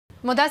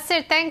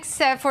Mudassir, thanks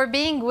for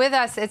being with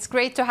us. It's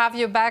great to have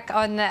you back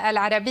on Al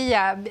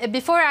Arabiya.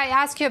 Before I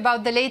ask you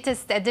about the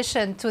latest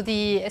addition to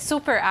the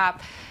super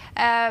app,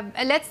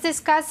 let's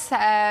discuss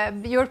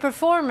your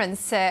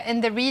performance in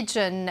the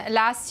region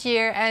last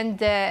year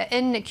and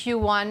in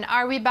Q1.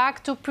 Are we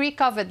back to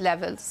pre-COVID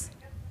levels?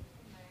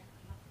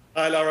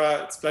 Hi,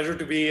 Laura. It's a pleasure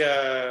to be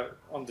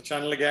on the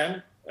channel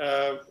again.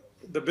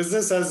 The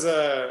business,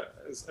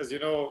 as you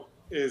know,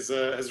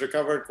 has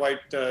recovered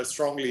quite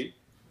strongly.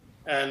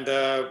 And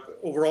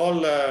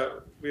overall,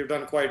 we've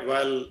done quite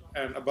well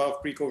and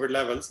above pre-COVID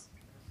levels.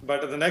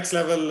 But at the next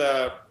level,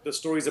 the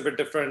story is a bit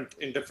different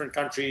in different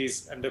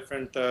countries and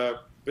different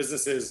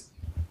businesses.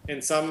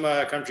 In some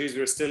countries,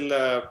 we're still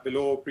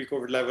below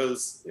pre-COVID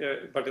levels,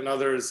 but in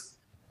others,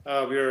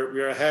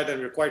 we're ahead,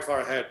 and we're quite far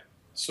ahead.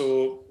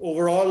 So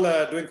overall,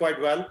 doing quite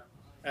well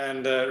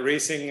and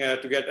racing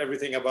to get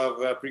everything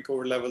above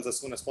pre-COVID levels as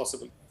soon as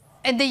possible.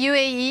 In the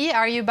UAE,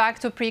 are you back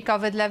to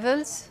pre-COVID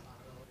levels?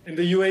 In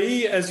the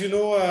UAE, as you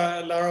know,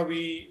 Lara,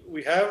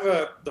 we have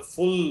the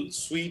full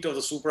suite of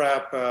the super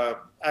app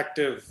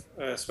active,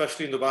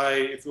 especially in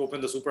Dubai. If you open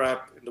the super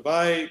app in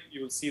Dubai,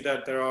 you will see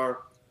that there are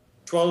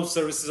 12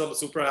 services on the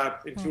super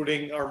app,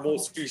 including our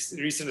most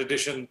recent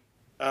addition,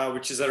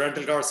 which is a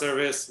rental car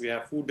service. We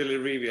have food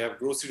delivery, we have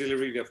grocery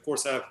delivery, we of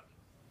course have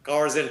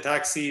cars and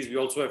taxis. We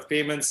also have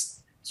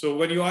payments. So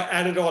when you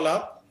add it all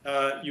up,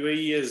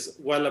 UAE is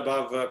well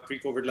above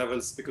pre-COVID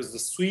levels because the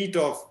suite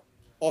of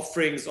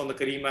offerings on the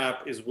Careem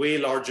app is way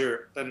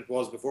larger than it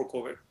was before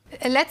COVID.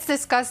 Let's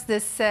discuss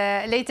this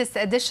latest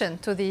addition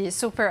to the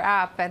super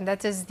app, and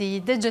that is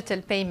the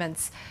digital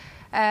payments.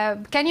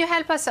 Can you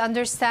help us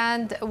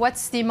understand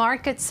what's the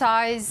market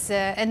size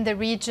in the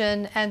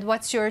region and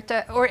what's your,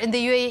 or in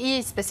the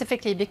UAE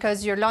specifically,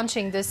 because you're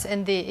launching this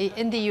in the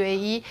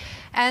UAE,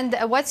 and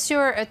what's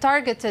your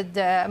targeted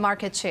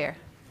market share?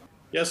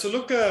 Yeah, so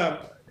look, as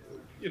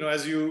you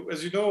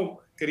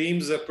know,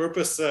 Careem's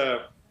purpose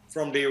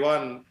from day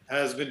one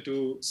has been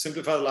to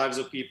simplify the lives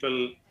of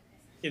people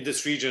in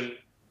this region.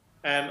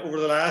 And over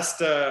the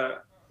last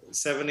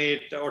 7,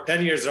 8, or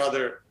 10 years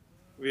rather,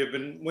 we have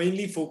been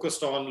mainly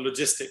focused on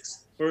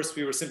logistics. First,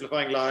 we were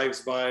simplifying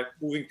lives by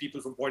moving people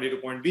from point A to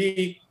point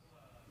B.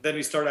 Then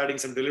we started adding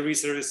some delivery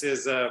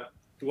services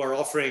to our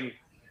offering.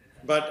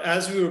 But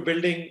as we were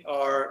building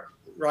our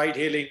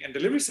ride-hailing and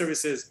delivery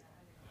services,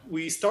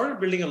 we started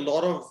building a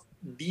lot of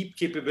deep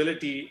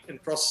capability in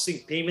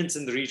processing payments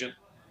in the region.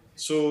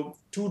 So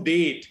to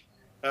date,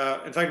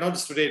 in fact, not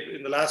just to date,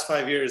 in the last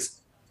 5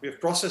 years, we have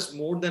processed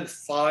more than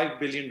 $5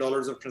 billion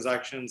of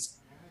transactions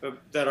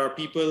that are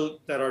people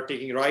that are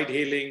taking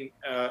ride-hailing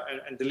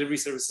and delivery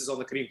services on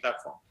the Careem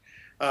platform.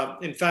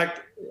 In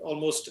fact,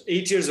 almost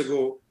 8 years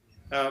ago,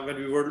 when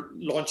we were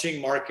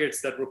launching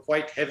markets that were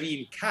quite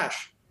heavy in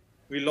cash,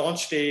 we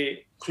launched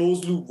a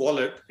closed-loop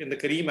wallet in the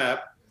Careem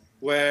app,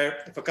 where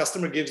if a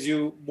customer gives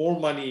you more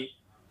money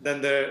than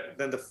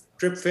the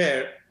trip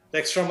fare, the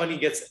extra money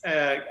gets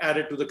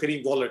added to the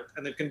Careem wallet,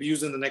 and it can be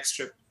used in the next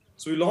trip.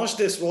 So we launched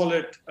this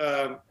wallet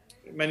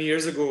many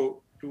years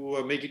ago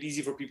to make it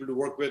easy for people to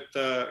work with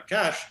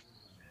cash.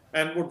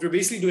 And what we're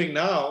basically doing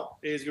now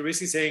is we're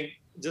basically saying,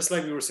 just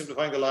like we were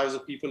simplifying the lives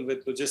of people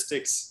with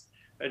logistics,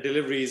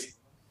 deliveries,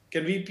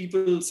 can we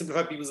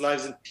simplify people's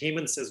lives in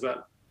payments as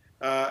well?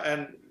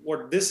 And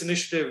what this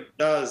initiative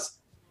does,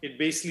 it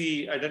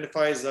basically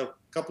identifies a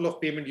couple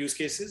of payment use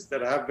cases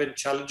that have been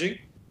challenging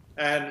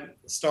and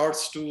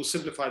starts to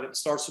simplify them,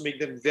 starts to make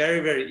them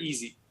very, very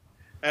easy.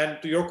 And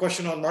to your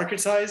question on market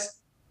size,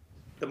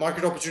 the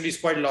market opportunity is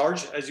quite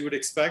large, as you would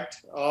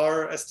expect.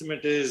 Our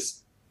estimate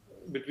is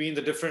between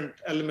the different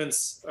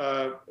elements,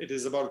 it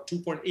is about a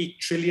 $2.8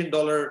 trillion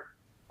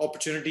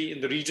opportunity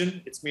in the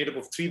region. It's made up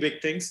of 3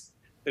 big things.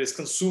 There is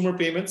consumer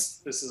payments.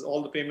 This is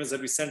all the payments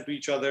that we send to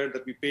each other,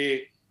 that we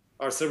pay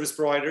our service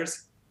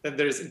providers. Then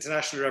there is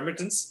international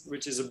remittance,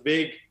 which is a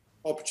big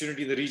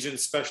opportunity in the region,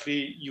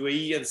 especially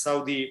UAE and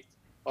Saudi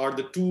are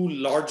the 2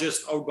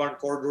 largest outbound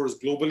corridors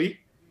globally.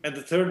 And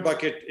the third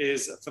bucket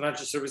is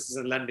financial services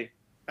and lending.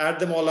 Add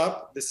them all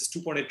up, this is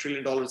 $2.8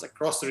 trillion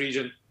across the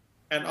region.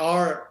 And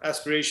our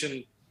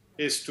aspiration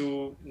is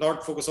to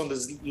not focus on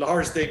this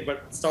large thing,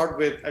 but start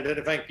with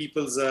identifying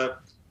people's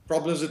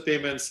problems with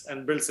payments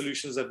and build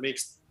solutions that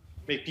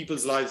make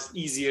people's lives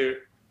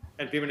easier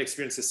and payment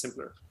experiences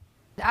simpler.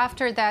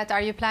 After that,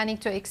 are you planning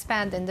to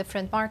expand in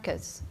different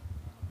markets?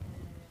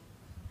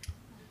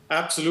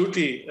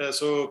 Absolutely.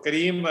 So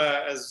Careem,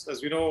 as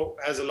we know,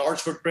 has a large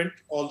footprint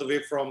all the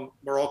way from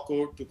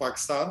Morocco to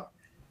Pakistan.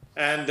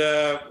 And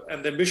the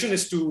ambition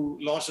is to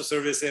launch the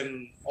service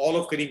in all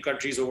of Careem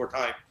countries over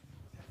time.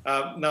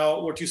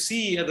 Now, what you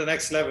see at the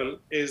next level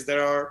is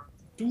there are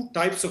 2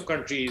 types of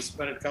countries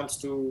when it comes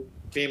to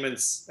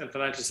payments and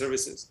financial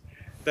services.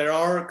 There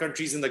are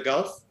countries in the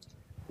Gulf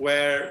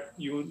where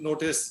you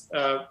notice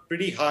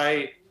pretty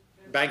high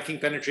banking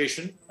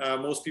penetration.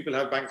 Most people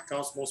have bank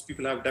accounts, most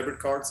people have debit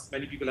cards,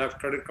 many people have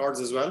credit cards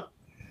as well.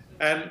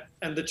 And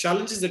the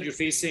challenges that you're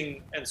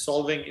facing and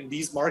solving in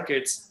these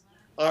markets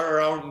are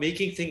around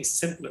making things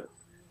simpler.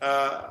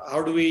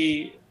 How do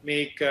we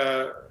make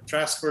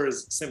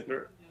transfers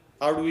simpler?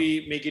 How do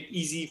we make it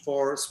easy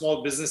for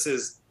small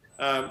businesses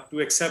to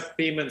accept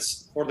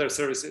payments for their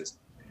services?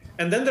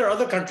 And then there are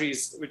other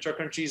countries, which are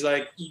countries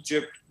like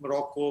Egypt,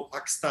 Morocco,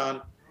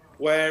 Pakistan,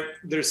 where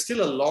there's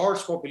still a large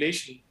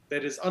population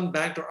that is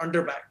unbanked or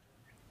underbanked.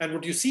 And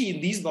what you see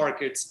in these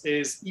markets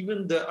is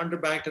even the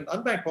underbanked and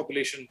unbanked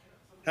population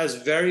has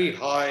very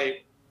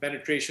high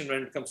penetration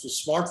when it comes to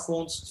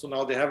smartphones. So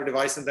now they have a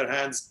device in their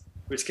hands,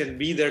 which can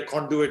be their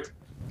conduit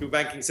to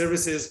banking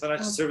services,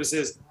 financial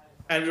services.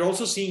 And we're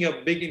also seeing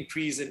a big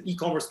increase in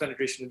e-commerce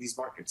penetration in these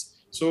markets.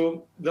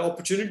 So the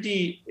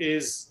opportunity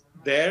is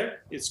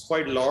there. It's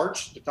quite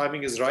large. The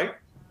timing is right.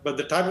 But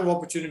the type of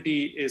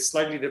opportunity is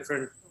slightly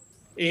different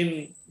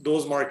in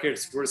those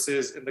markets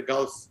versus in the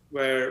Gulf,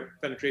 where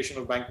penetration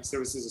of banking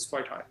services is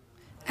quite high.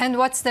 And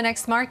what's the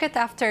next market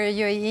after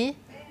UAE?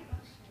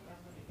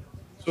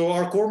 So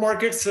our core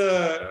markets,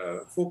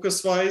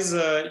 focus-wise,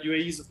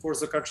 UAE is, of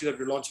course, the country that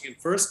we're launching in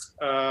first.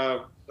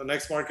 The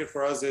next market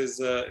for us is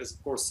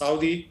of course,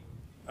 Saudi.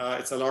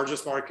 It's the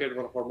largest market,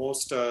 one of our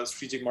most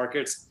strategic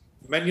markets.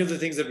 Many of the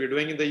things that we're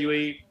doing in the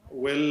UAE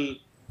will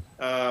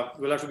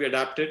have to be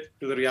adapted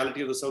to the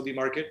reality of the Saudi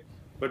market.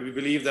 But we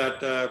believe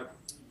that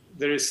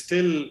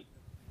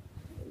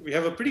we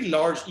have a pretty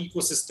large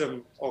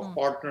ecosystem of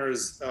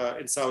partners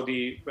in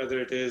Saudi,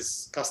 whether it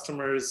is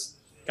customers,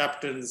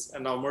 captains,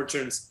 and now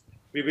merchants.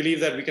 We believe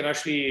that we can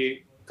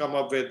actually come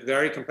up with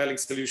very compelling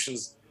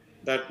solutions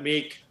that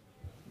make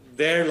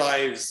their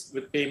lives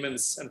with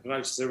payments and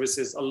financial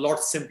services a lot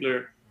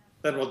simpler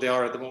than what they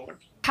are at the moment.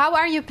 How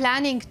are you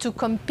planning to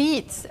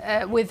compete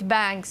with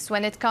banks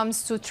when it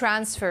comes to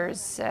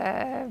transfers?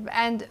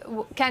 And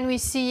can we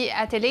see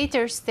at a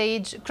later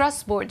stage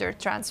cross-border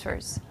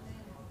transfers?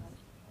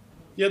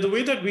 Yeah, the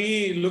way that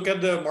we look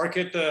at the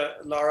market,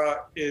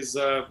 Lara, is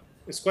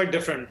quite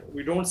different.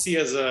 We don't see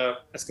as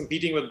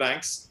competing with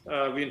banks.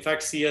 We in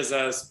fact see as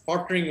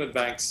partnering with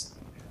banks.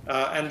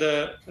 And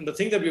the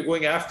thing that we're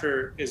going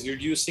after is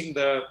reducing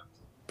the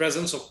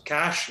presence of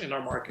cash in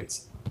our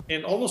markets.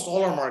 In almost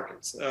all our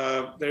markets,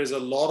 there is a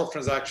lot of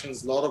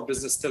transactions, a lot of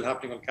business still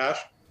happening on cash.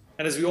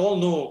 And as we all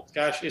know,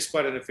 cash is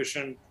quite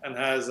inefficient and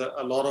has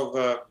a lot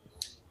of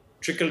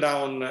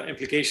trickle-down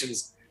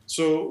implications.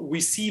 So we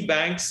see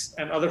banks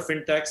and other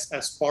fintechs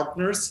as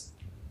partners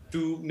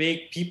to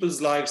make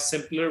people's lives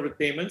simpler with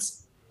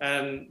payments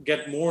and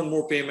get more and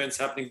more payments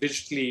happening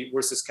digitally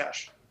versus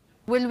cash.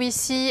 Will we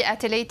see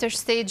at a later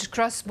stage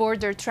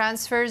cross-border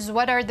transfers?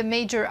 What are the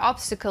major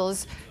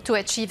obstacles to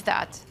achieve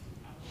that?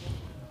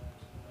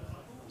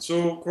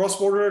 So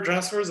cross-border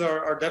transfers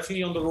are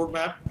definitely on the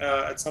roadmap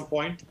at some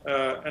point.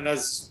 And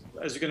as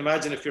you can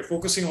imagine, if you're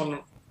focusing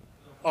on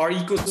our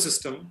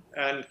ecosystem,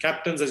 and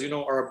captains, as you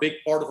know, are a big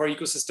part of our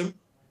ecosystem,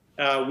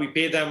 we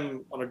pay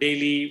them on a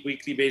daily,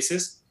 weekly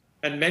basis.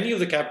 And many of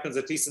the captains,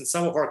 at least in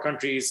some of our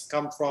countries,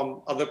 come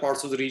from other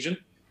parts of the region.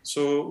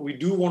 So we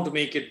do want to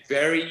make it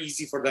very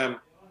easy for them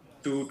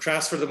to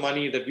transfer the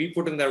money that we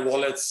put in their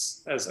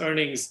wallets as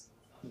earnings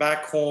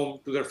back home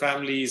to their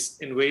families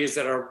in ways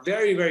that are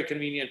very, very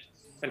convenient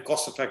and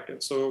cost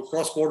effective. So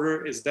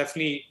cross-border is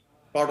definitely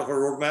part of our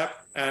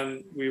roadmap,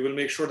 and we will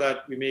make sure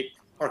that we make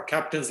our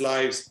captains'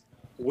 lives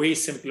way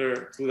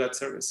simpler through that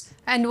service.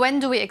 And when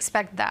do we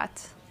expect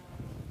that?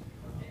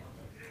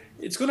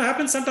 It's going to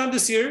happen sometime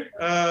this year,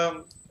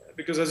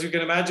 because as you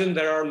can imagine,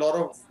 there are a lot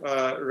of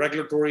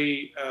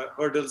regulatory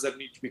hurdles that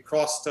need to be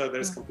crossed.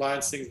 There's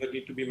compliance things that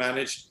need to be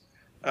managed.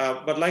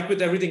 But like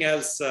with everything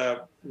else,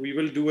 we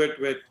will do it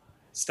with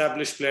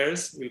established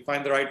players. We'll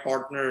find the right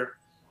partner,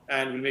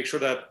 and we'll make sure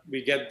that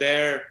we get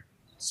their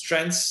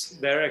strengths,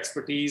 their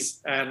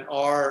expertise, and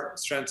our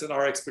strengths and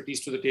our expertise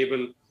to the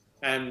table,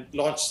 and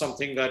launch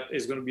something that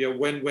is going to be a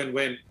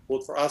win-win-win,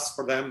 both for us,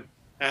 for them,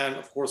 and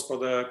of course for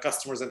the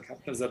customers and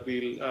captains that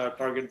we'll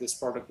target this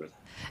product with.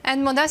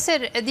 And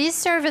Mudassir, these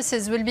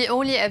services will be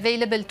only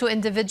available to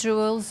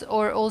individuals,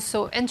 or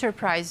also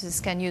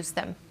enterprises can use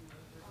them?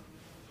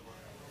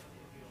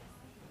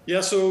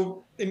 Yeah,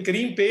 so in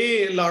Careem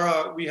Pay,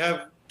 Lara, we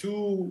have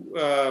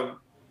two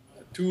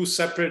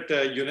separate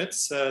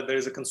units. There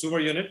is a consumer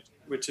unit,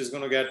 which is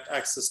going to get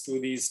access to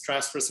these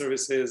transfer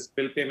services,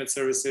 bill payment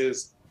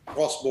services,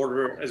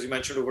 cross-border, as you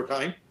mentioned, over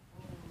time.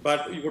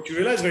 But what you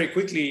realize very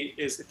quickly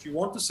is if you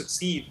want to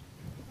succeed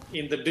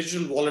in the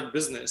digital wallet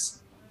business,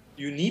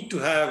 you need to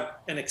have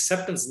an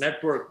acceptance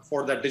network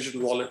for that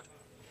digital wallet.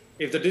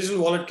 If the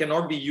digital wallet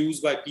cannot be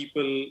used by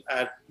people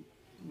at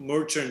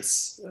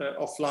merchants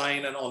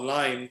offline and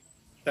online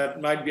that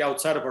might be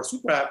outside of our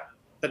super app,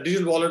 the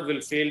digital wallet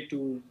will fail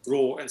to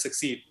grow and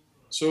succeed.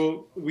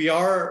 So we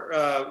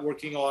are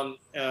working on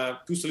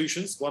two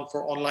solutions, one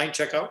for online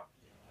checkout,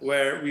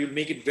 where we will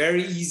make it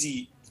very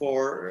easy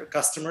for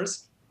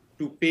customers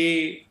to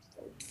pay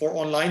for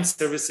online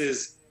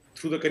services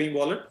through the Careem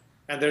wallet.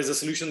 And there's a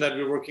solution that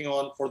we're working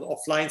on for the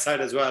offline side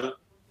as well,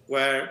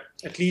 where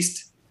at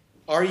least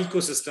our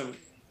ecosystem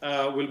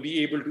will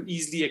be able to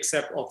easily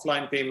accept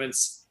offline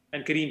payments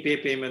and Careem Pay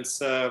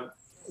payments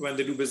when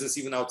they do business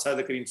even outside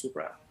the Careem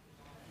super app.